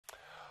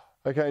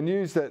Okay,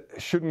 news that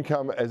shouldn't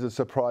come as a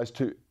surprise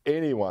to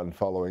anyone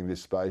following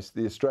this space.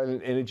 The Australian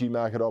Energy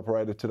Market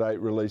Operator today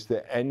released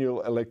their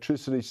annual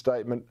electricity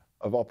statement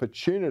of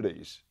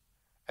opportunities,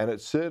 and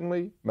it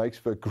certainly makes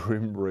for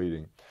grim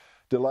reading.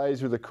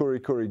 Delays with the Cory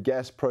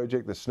gas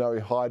project, the Snowy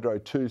Hydro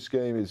 2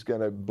 scheme is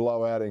going to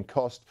blow out in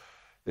cost.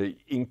 It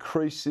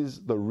increases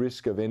the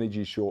risk of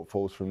energy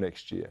shortfalls from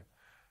next year.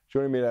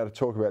 Joining me now to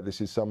talk about this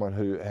is someone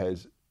who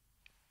has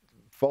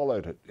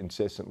followed it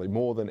incessantly,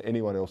 more than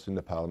anyone else in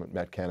the Parliament,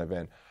 Matt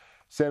Canavan.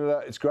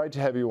 Senator, it's great to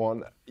have you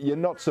on. You're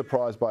not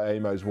surprised by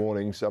AEMO's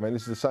warnings. I mean,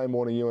 this is the same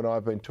warning you and I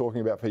have been talking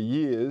about for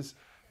years,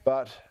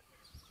 but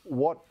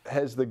what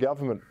has the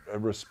government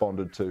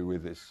responded to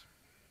with this?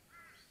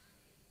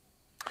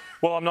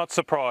 Well, I'm not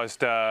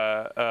surprised,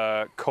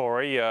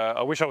 Cory.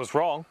 I wish I was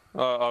wrong.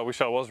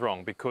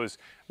 Because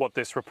what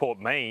this report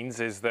means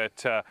is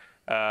that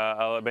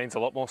it means a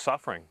lot more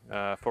suffering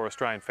for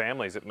Australian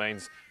families. It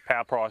means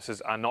power prices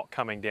are not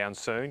coming down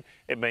soon.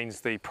 It means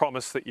the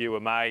promise that you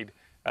were made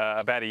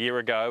about a year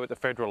ago at the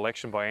federal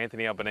election by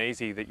Anthony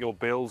Albanese that your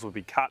bills would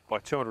be cut by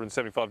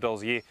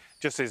 $275 a year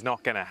just is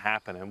not going to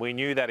happen. And we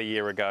knew that a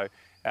year ago.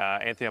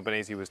 Anthony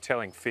Albanese was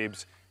telling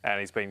fibs, and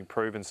he's been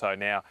proven so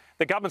now.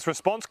 The government's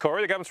response,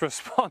 Cory,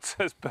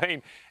 has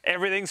been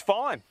everything's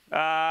fine.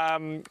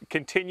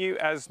 Continue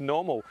as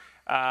normal.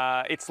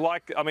 It's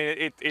like, I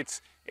mean,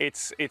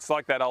 it's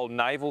like that old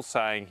naval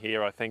saying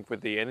here, I think, with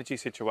the energy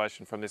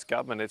situation from this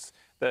government. It's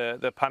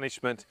the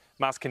punishment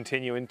must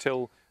continue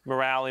until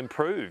morale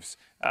improves.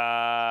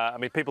 I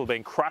mean, people are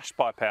being crushed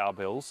by power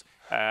bills.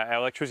 Our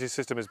electricity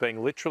system is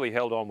being literally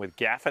held on with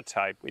gaffer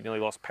tape. We nearly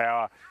lost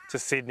power to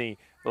Sydney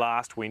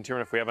last winter,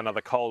 and if we have another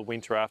cold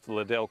winter after the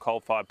Liddell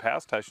coal-fired power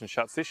station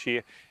shuts this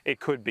year, it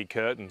could be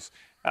curtains.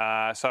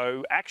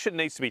 So action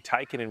needs to be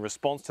taken in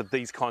response to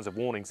these kinds of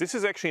warnings. This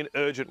is actually an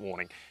urgent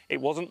warning. It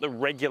wasn't the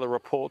regular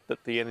report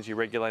that the energy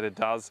regulator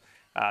does.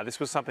 This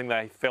was something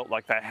they felt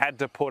like they had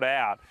to put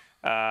out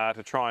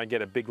to try and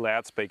get a big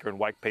loudspeaker and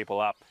wake people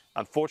up.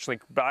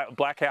 Unfortunately,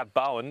 Blackout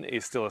Bowen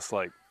is still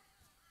asleep.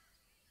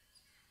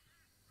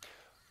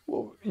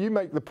 Well, you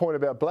make the point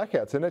about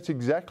blackouts, and that's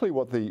exactly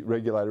what the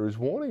regulator is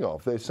warning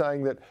of. They're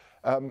saying that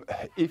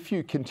if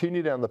you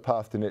continue down the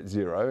path to net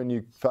zero and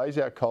you phase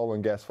out coal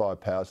and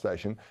gas-fired power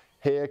station,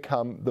 here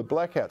come the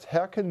blackouts.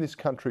 How can this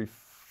country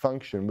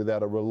function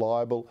without a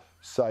reliable,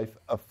 safe,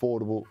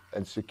 affordable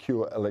and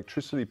secure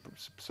electricity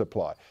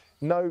supply?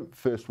 No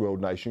first world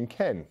nation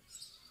can.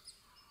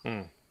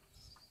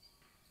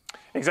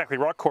 Exactly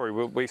right, Cory.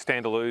 We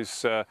stand to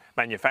lose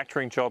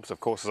manufacturing jobs. Of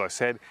course, as I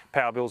said,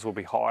 power bills will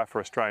be higher for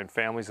Australian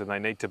families than they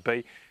need to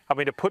be. I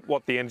mean, to put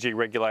what the energy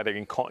regulator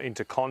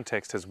into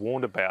context has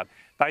warned about,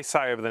 they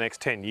say over the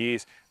next 10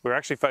 years, we're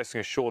actually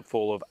facing a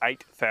shortfall of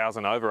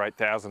over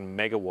 8,000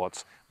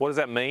 megawatts. What does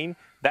that mean?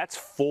 That's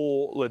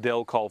 4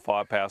 Liddell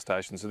coal-fired power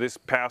stations. So this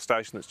power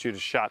station that's due to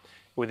shut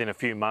within a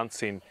few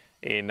months in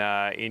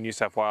New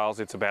South Wales,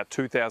 it's about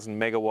 2,000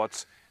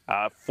 megawatts.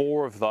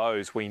 4 of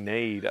those we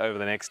need over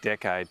the next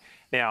decade.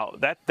 Now,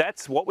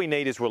 that's what we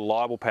need is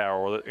reliable power,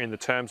 or in the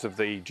terms of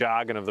the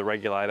jargon of the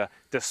regulator,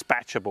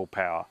 dispatchable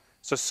power.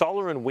 So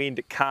solar and wind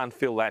can't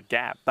fill that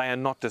gap. They are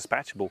not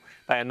dispatchable.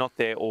 They are not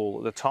there all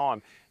the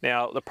time.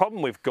 Now, the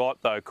problem we've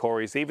got, though,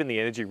 Cory, is even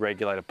the energy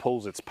regulator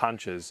pulls its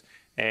punches.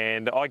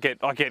 And I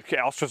get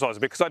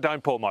ostracised because I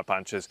don't pull my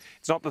punches.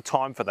 It's not the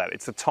time for that.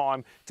 It's the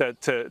time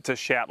to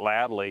shout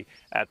loudly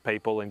at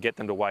people and get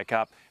them to wake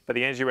up. But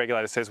the energy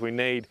regulator says we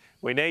need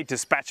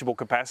dispatchable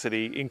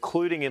capacity,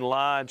 including in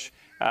long-term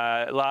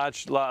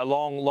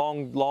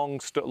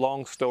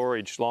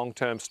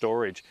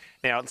storage.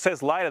 Now, it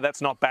says later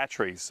that's not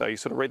batteries. So you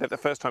sort of read that the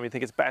first time, you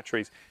think it's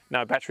batteries.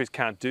 No, batteries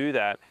can't do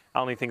that.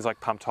 Only things like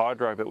pumped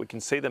hydro, but we can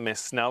see the mess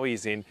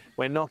Snowy's in.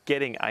 We're not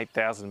getting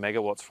 8,000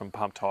 megawatts from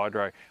pumped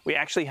hydro. We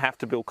actually have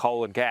to build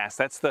coal and gas.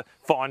 That's the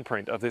fine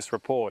print of this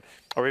report,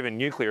 or even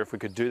nuclear if we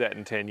could do that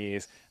in 10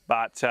 years.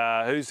 But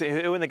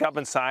who in the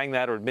government saying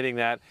that or admitting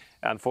that?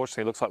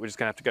 Unfortunately, it looks like we're just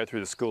going to have to go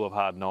through the school of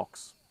hard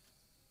knocks.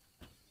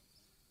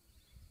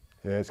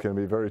 Yeah, it's going to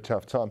be a very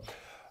tough time.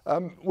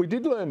 We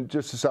did learn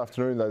just this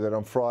afternoon, though, that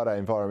on Friday,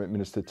 Environment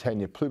Minister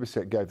Tanya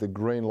Plibersek gave the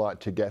green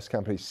light to gas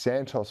company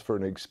Santos for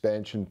an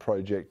expansion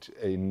project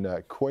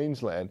in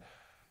Queensland.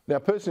 Now,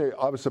 personally,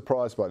 I was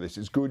surprised by this.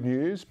 It's good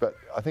news, but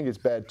I think it's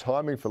bad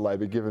timing for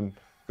Labor, given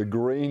the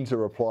Greens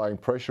are applying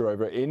pressure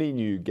over any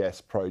new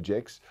gas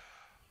projects.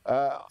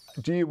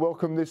 Do you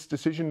welcome this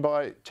decision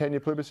by Tanya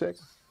Plibersek?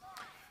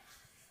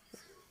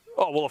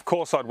 Oh, well, of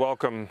course I'd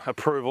welcome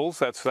approvals.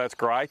 That's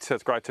great.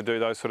 That's great to do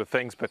those sort of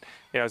things. But,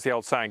 you know, as the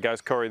old saying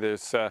goes, Cory,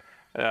 there's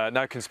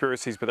no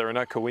conspiracies, but there are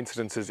no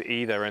coincidences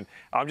either. And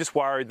I'm just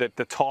worried that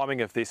the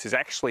timing of this is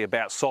actually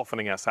about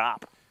softening us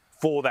up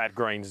for that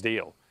Greens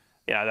deal.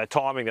 You know, the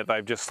timing that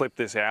they've just slipped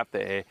this out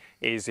there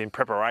is in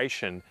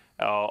preparation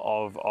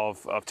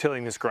of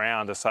tilling this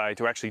ground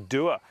to actually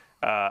do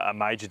a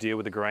major deal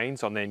with the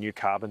Greens on their new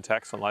carbon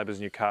tax, on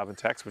Labor's new carbon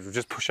tax, which will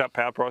just push up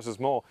power prices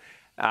more.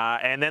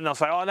 And then they'll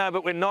say, oh no,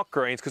 but we're not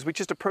Greens because we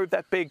just approved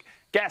that big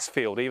gas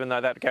field, even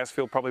though that gas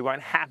field probably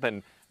won't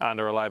happen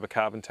under a Labor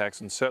carbon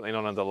tax, and certainly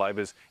not under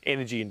Labor's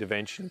energy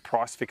intervention,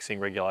 price-fixing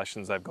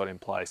regulations they've got in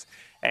place.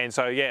 And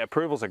so, yeah,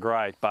 approvals are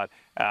great, but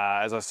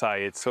as I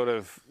say, it's sort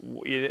of,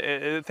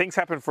 things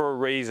happen for a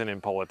reason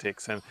in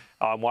politics, and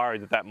I'm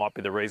worried that that might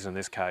be the reason in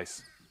this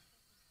case.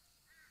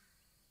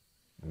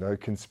 No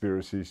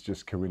conspiracies,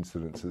 just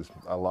coincidences.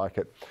 I like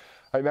it.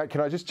 Hey, Matt,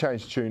 can I just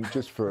change tune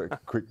just for a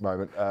quick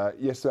moment?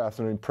 Yesterday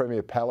afternoon,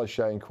 Premier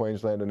Palaszczuk in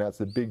Queensland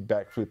announced a big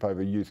backflip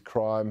over youth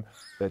crime.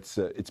 It's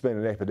been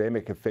an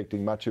epidemic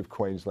affecting much of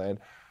Queensland.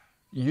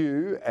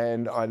 You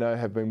and I know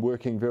have been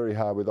working very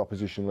hard with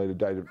Opposition Leader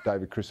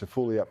David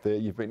Crisafulli up there.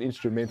 You've been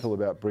instrumental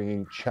about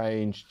bringing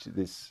change to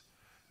this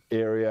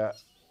area.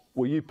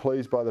 Were you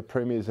pleased by the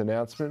Premier's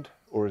announcement,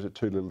 or is it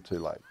too little too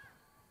late?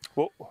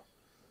 Well,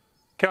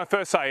 can I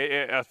first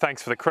say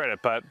thanks for the credit,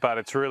 but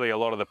it's really a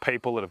lot of the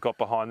people that have got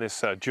behind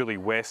this. Julie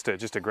West,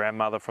 just a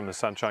grandmother from the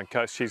Sunshine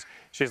Coast,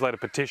 she's led a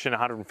petition.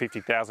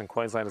 150,000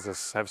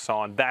 Queenslanders have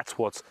signed. That's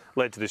what's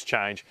led to this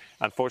change.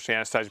 Unfortunately,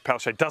 Anastasia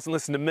Palaszczuk doesn't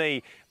listen to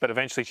me, but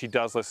eventually she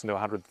does listen to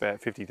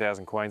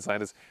 150,000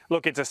 Queenslanders.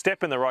 Look, it's a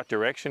step in the right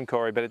direction,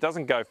 Cory, but it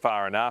doesn't go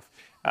far enough.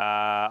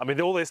 I mean,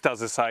 all this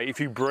does is say if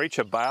you breach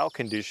a bail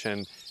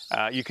condition,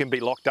 you can be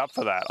locked up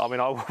for that. I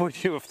mean,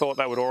 would you have thought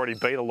that would already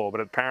be the law,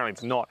 but apparently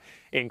it's not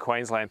in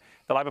Queensland.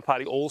 The Labor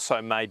Party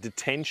also made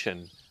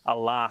detention a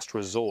last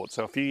resort.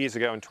 So a few years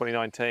ago in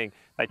 2019,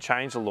 they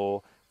changed the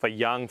law for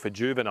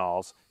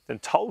juveniles, then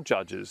told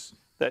judges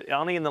that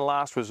only in the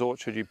last resort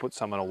should you put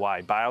someone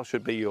away. Bail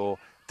should be your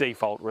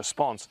default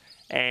response.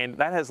 And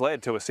that has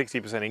led to a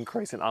 60%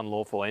 increase in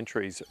unlawful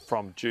entries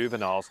from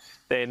juveniles.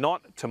 They're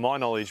not, to my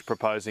knowledge,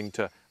 proposing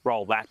to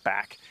roll that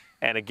back.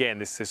 And again,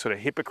 this sort of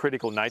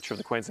hypocritical nature of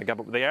the Queensland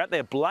government. They're out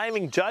there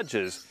blaming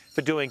judges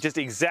for doing just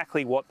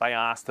exactly what they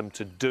asked them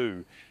to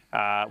do.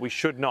 We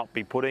should not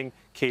be putting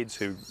kids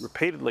who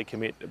repeatedly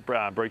commit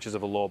breaches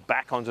of the law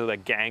back onto the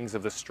gangs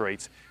of the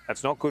streets.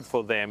 That's not good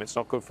for them. It's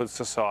not good for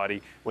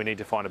society. We need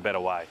to find a better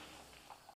way.